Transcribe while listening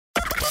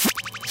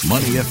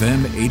Money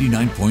FM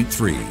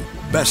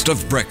 89.3, best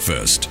of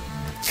breakfast.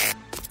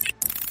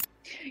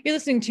 You're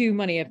listening to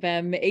Money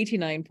FM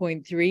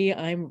 89.3.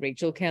 I'm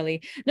Rachel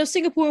Kelly. Now,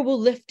 Singapore will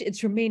lift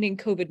its remaining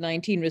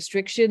COVID-19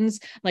 restrictions,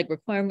 like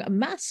requiring a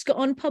mask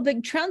on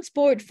public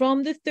transport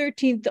from the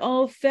 13th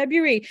of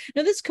February.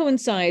 Now, this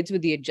coincides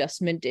with the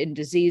adjustment in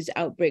disease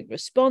outbreak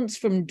response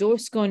from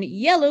DORSCON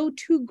yellow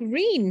to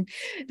green.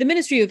 The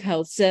Ministry of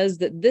Health says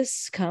that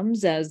this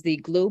comes as the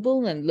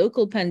global and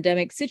local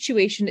pandemic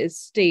situation is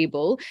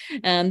stable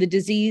and the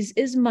disease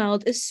is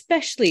mild,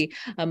 especially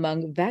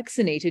among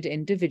vaccinated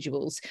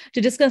individuals. To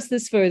discuss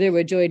this further,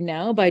 we're joined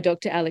now by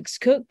Dr. Alex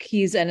Cook.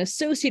 He's an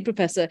associate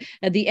professor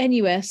at the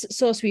NUS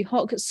Saw Swee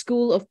Hock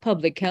School of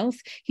Public Health.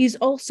 He's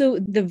also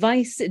the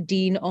Vice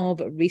Dean of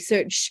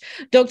Research.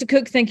 Dr.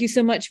 Cook, thank you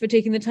so much for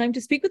taking the time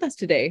to speak with us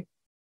today.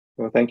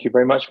 Well, thank you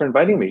very much for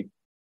inviting me.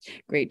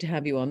 Great to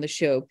have you on the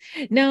show.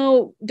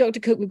 Now,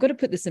 Dr. Cook, we've got to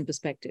put this in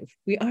perspective.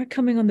 We are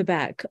coming on the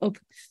back of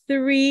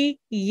 3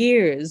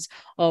 years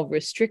of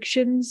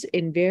restrictions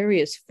in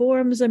various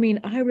forms. I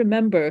mean, I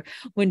remember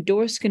when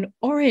DORSCON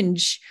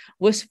Orange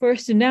was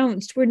first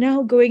announced, we're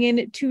now going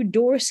into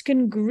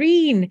DORSCON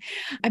Green.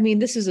 I mean,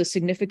 this is a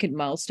significant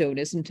milestone,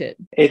 isn't it?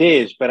 It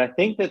is, but I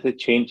think that the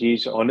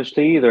changes,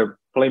 honestly, they're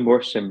probably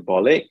more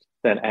symbolic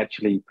than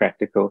actually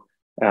practical.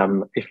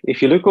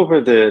 If you look over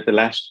the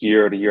last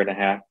year or the year and a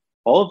half,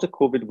 all of the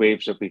COVID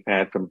waves that we've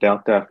had from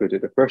Delta through to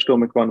the first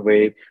Omicron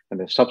wave and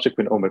the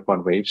subsequent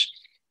Omicron waves,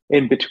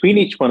 in between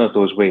each one of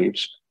those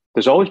waves,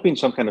 there's always been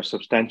some kind of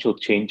substantial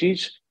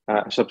changes,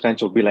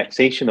 substantial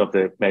relaxation of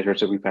the measures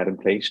that we've had in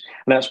place.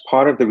 And that's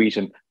part of the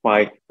reason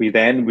why we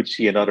then would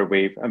see another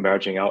wave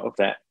emerging out of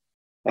that.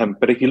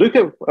 But if you look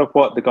at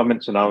what the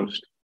government's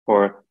announced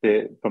from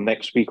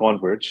next week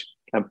onwards,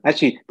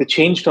 actually the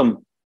change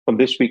from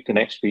this week to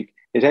next week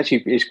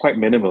is quite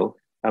minimal.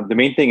 The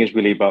main thing is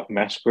really about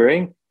mask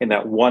wearing in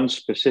that one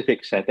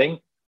specific setting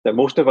that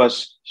most of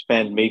us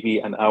spend maybe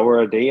an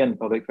hour a day on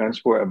public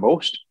transport at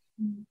most.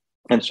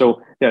 And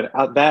so that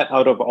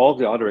out of all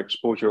the other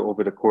exposure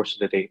over the course of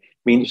the day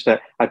means that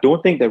I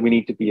don't think that we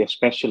need to be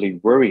especially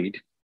worried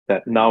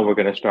that now we're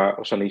going to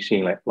start suddenly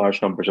seeing like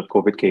large numbers of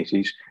COVID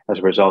cases as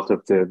a result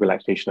of the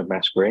relaxation of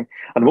mask wearing.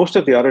 And most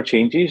of the other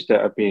changes that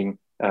are being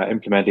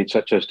implemented,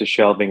 such as the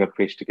shelving of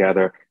Trace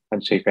Together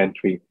and Safe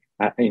Entry,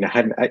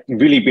 hadn't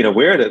really been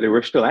aware that they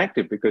were still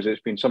active because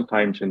it's been some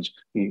time since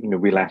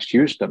we last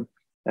used them.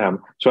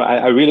 So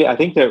I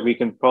think that we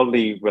can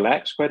probably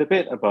relax quite a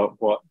bit about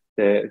what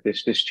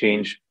this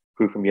change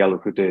grew from yellow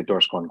to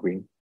DORSCON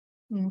green.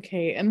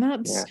 Okay, and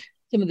that's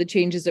some of the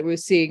changes that we're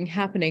seeing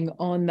happening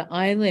on the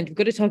island. We've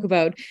got to talk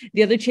about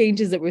the other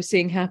changes that we're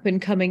seeing happen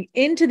coming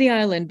into the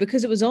island,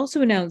 because it was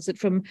also announced that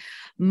from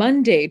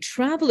Monday,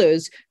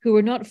 travelers who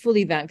are not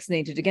fully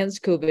vaccinated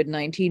against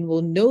COVID-19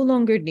 will no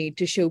longer need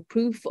to show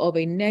proof of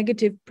a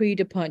negative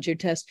pre-departure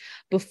test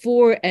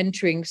before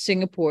entering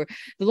Singapore.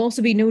 There'll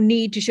also be no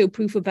need to show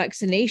proof of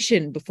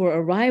vaccination before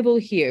arrival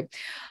here.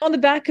 On the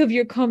back of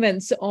your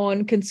comments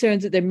on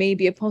concerns that there may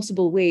be a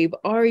possible wave,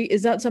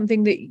 is that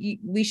something that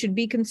we should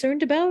be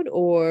concerned about?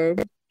 Or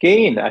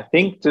again, I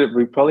think that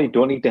we probably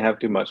don't need to have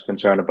too much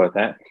concern about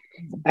that.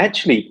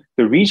 Actually,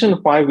 the reason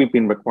why we've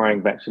been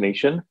requiring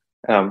vaccination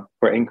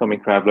for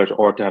incoming travelers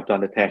or to have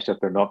done the test if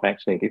they're not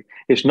vaccinated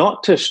is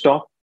not to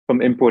stop from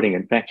importing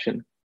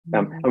infection.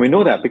 And we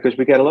know that because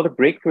we get a lot of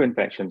breakthrough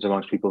infections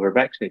amongst people who are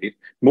vaccinated.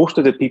 Most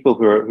of the people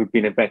who've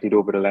been infected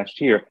over the last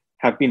year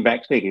have been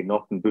vaccinated and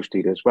often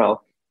boosted as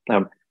well.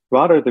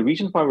 Rather, the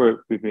reason why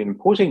we've been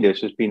imposing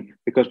this has been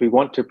because we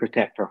want to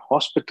protect our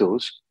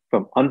hospitals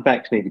from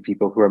unvaccinated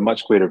people who are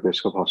much greater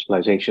risk of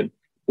hospitalization.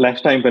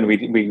 Last time when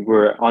we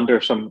were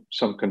under some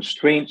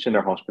constraints in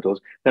our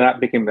hospitals, then that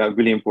became a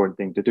really important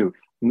thing to do.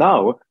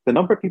 Now, the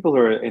number of people who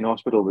are in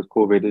hospital with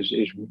COVID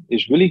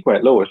is really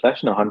quite low. It's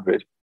less than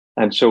 100.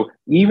 And so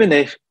even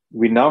if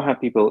we now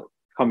have people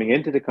coming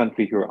into the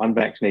country who are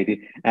unvaccinated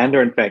and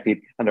are infected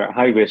and are at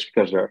high risk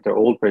because they're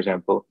old, for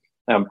example,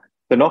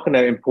 they're not going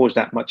to impose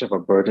that much of a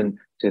burden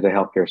to the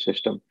healthcare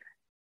system.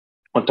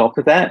 On top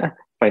of that,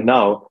 by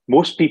now,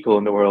 most people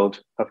in the world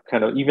have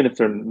even if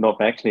they're not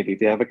vaccinated,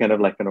 they have a kind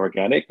of like an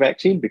organic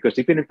vaccine because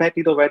they've been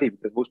infected already,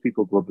 because most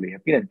people globally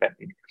have been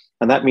infected.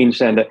 And that means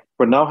then that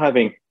we're now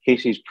having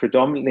cases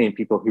predominantly in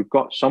people who've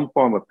got some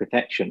form of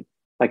protection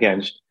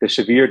against the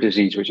severe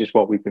disease, which is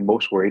what we've been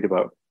most worried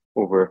about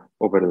over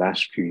the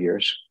last few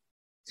years.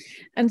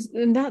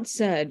 And that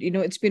said,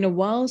 it's been a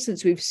while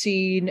since we've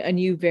seen a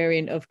new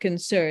variant of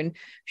concern.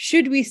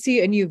 Should we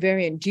see a new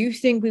variant, do you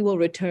think we will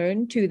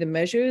return to the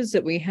measures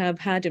that we have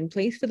had in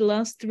place for the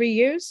last 3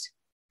 years?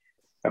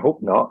 I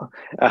hope not.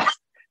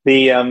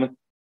 The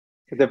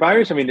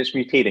virus, it's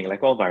mutating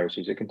like all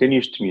viruses. It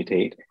continues to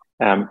mutate.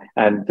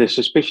 And the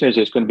suspicion is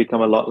it's going to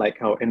become a lot like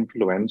how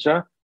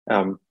influenza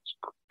kind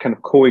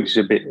of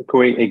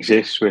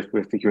coexists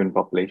with the human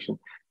population.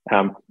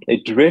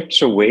 It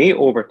drifts away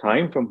over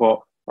time from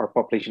what our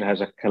population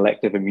has a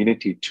collective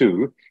immunity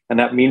to, and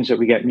that means that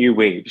we get new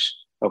waves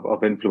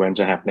of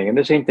influenza happening. And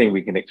the same thing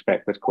we can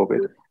expect with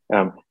COVID.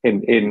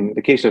 In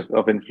the case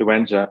of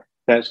influenza,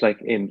 That's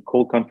like in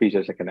cold countries,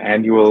 there's like an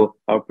annual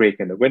outbreak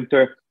in the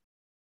winter.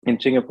 In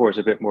Singapore, it's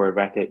a bit more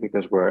erratic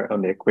because we're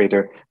on the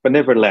equator. But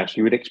nevertheless,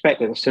 you would expect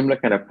that a similar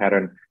kind of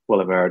pattern will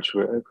emerge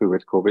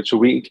with COVID. So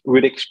we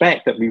would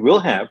expect that we will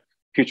have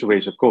future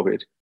waves of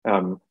COVID.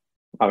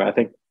 I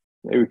think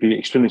it would be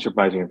extremely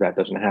surprising if that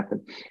doesn't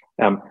happen.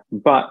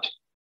 But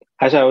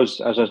as I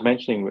was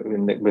mentioning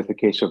with the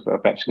case of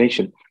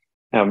vaccination,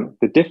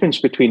 the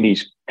difference between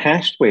these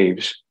past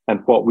waves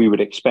and what we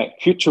would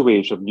expect future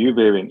waves of new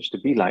variants to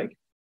be like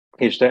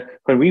is that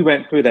when we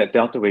went through that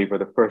Delta wave or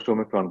the first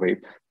Omicron wave,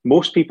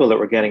 most people that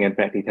were getting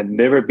infected had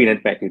never been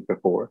infected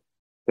before,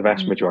 the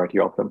vast majority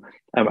of them.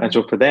 And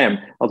so for them,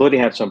 although they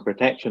had some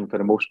protection for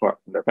the most part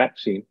from their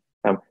vaccine,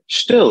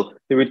 still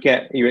you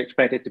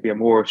expect it to be a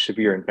more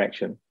severe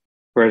infection.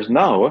 Whereas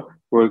now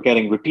we're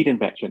getting repeat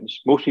infections.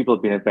 Most people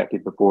have been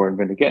infected before, and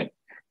when they get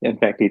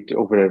infected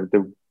over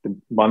the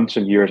months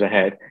and years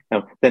ahead,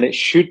 then it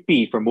should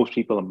be for most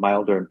people a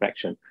milder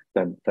infection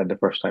than the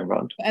first time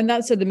round. And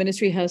that's what the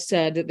ministry has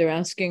said, that they're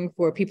asking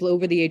for people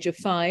over the age of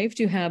 5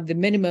 to have the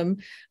minimum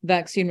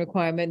vaccine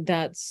requirement.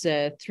 That's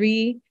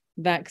 3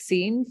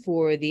 vaccine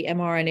for the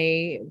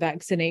mRNA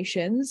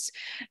vaccinations,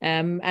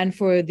 and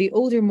for the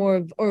older,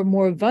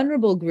 more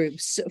vulnerable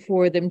groups,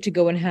 for them to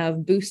go and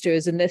have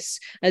boosters. And this,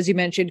 as you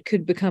mentioned,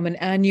 could become an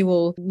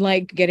annual,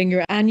 like getting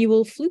your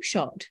annual flu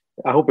shot.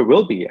 I hope it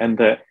will be. And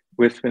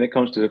when it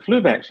comes to the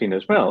flu vaccine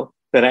as well,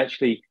 that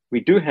actually we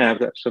do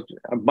have a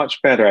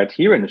much better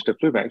adherence to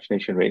flu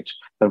vaccination rates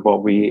than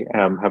what we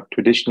have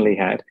traditionally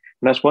had.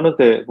 And that's what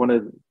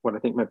I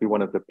think might be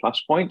one of the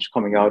plus points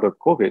coming out of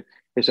COVID,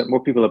 is that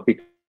more people have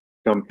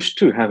become used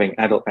to having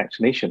adult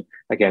vaccination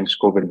against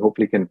COVID, and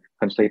hopefully can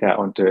translate that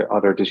onto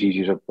other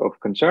diseases of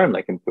concern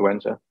like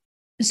influenza.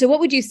 So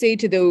what would you say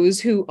to those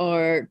who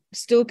are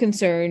still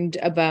concerned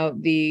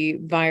about the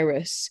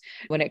virus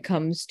when it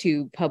comes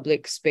to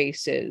public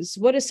spaces?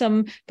 What are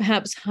some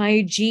perhaps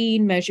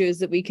hygiene measures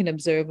that we can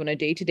observe on a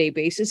day-to-day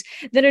basis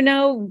that are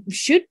now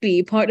should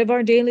be part of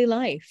our daily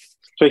life?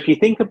 So if you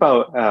think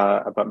about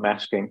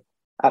masking,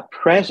 at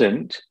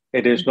present,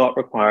 it is not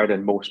required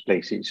in most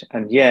places.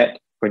 And yet,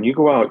 when you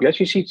go out, you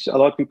actually see a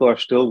lot of people are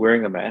still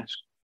wearing a mask.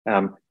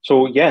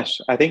 So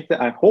yes,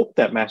 I hope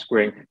that mask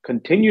wearing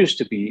continues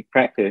to be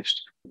practiced,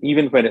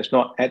 even when it's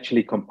not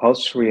actually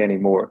compulsory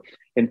anymore,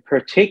 in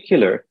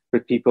particular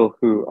with people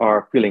who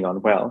are feeling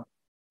unwell.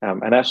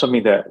 And that's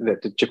something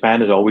that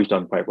Japan has always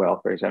done quite well.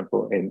 For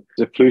example, in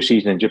the flu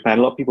season in Japan,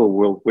 a lot of people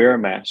will wear a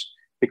mask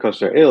because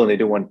they're ill and they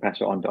don't want to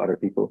pass it on to other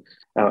people.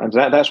 And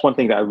that's one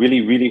thing that I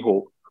really, really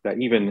hope that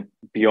even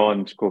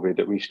beyond COVID,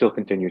 that we still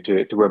continue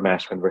to wear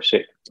masks when we're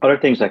sick. Other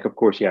things like, of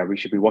course, we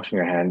should be washing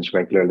our hands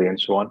regularly and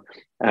so on.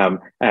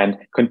 And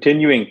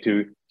continuing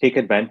to take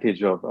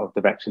advantage of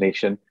the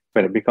vaccination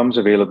when it becomes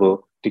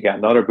available to get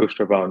another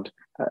booster round.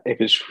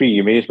 If it's free,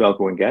 you may as well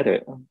go and get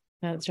it.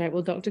 That's right.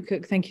 Well, Dr.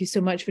 Cook, thank you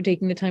so much for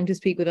taking the time to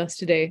speak with us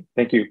today.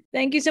 Thank you.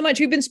 Thank you so much.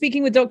 We've been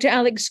speaking with Dr.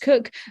 Alex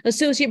Cook,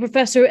 Associate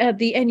Professor at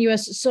the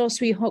NUS Saw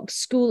Swee Hock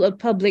School of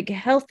Public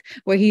Health,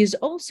 where he is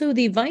also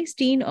the Vice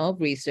Dean of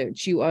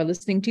Research. You are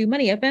listening to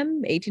Money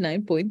FM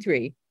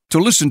 89.3. To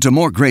listen to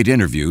more great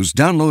interviews,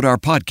 download our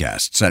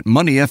podcasts at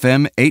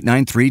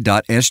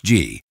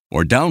moneyfm893.sg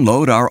or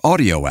download our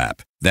audio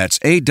app. That's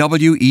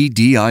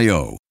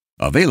AWEDIO.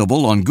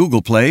 Available on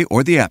Google Play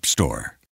or the App Store.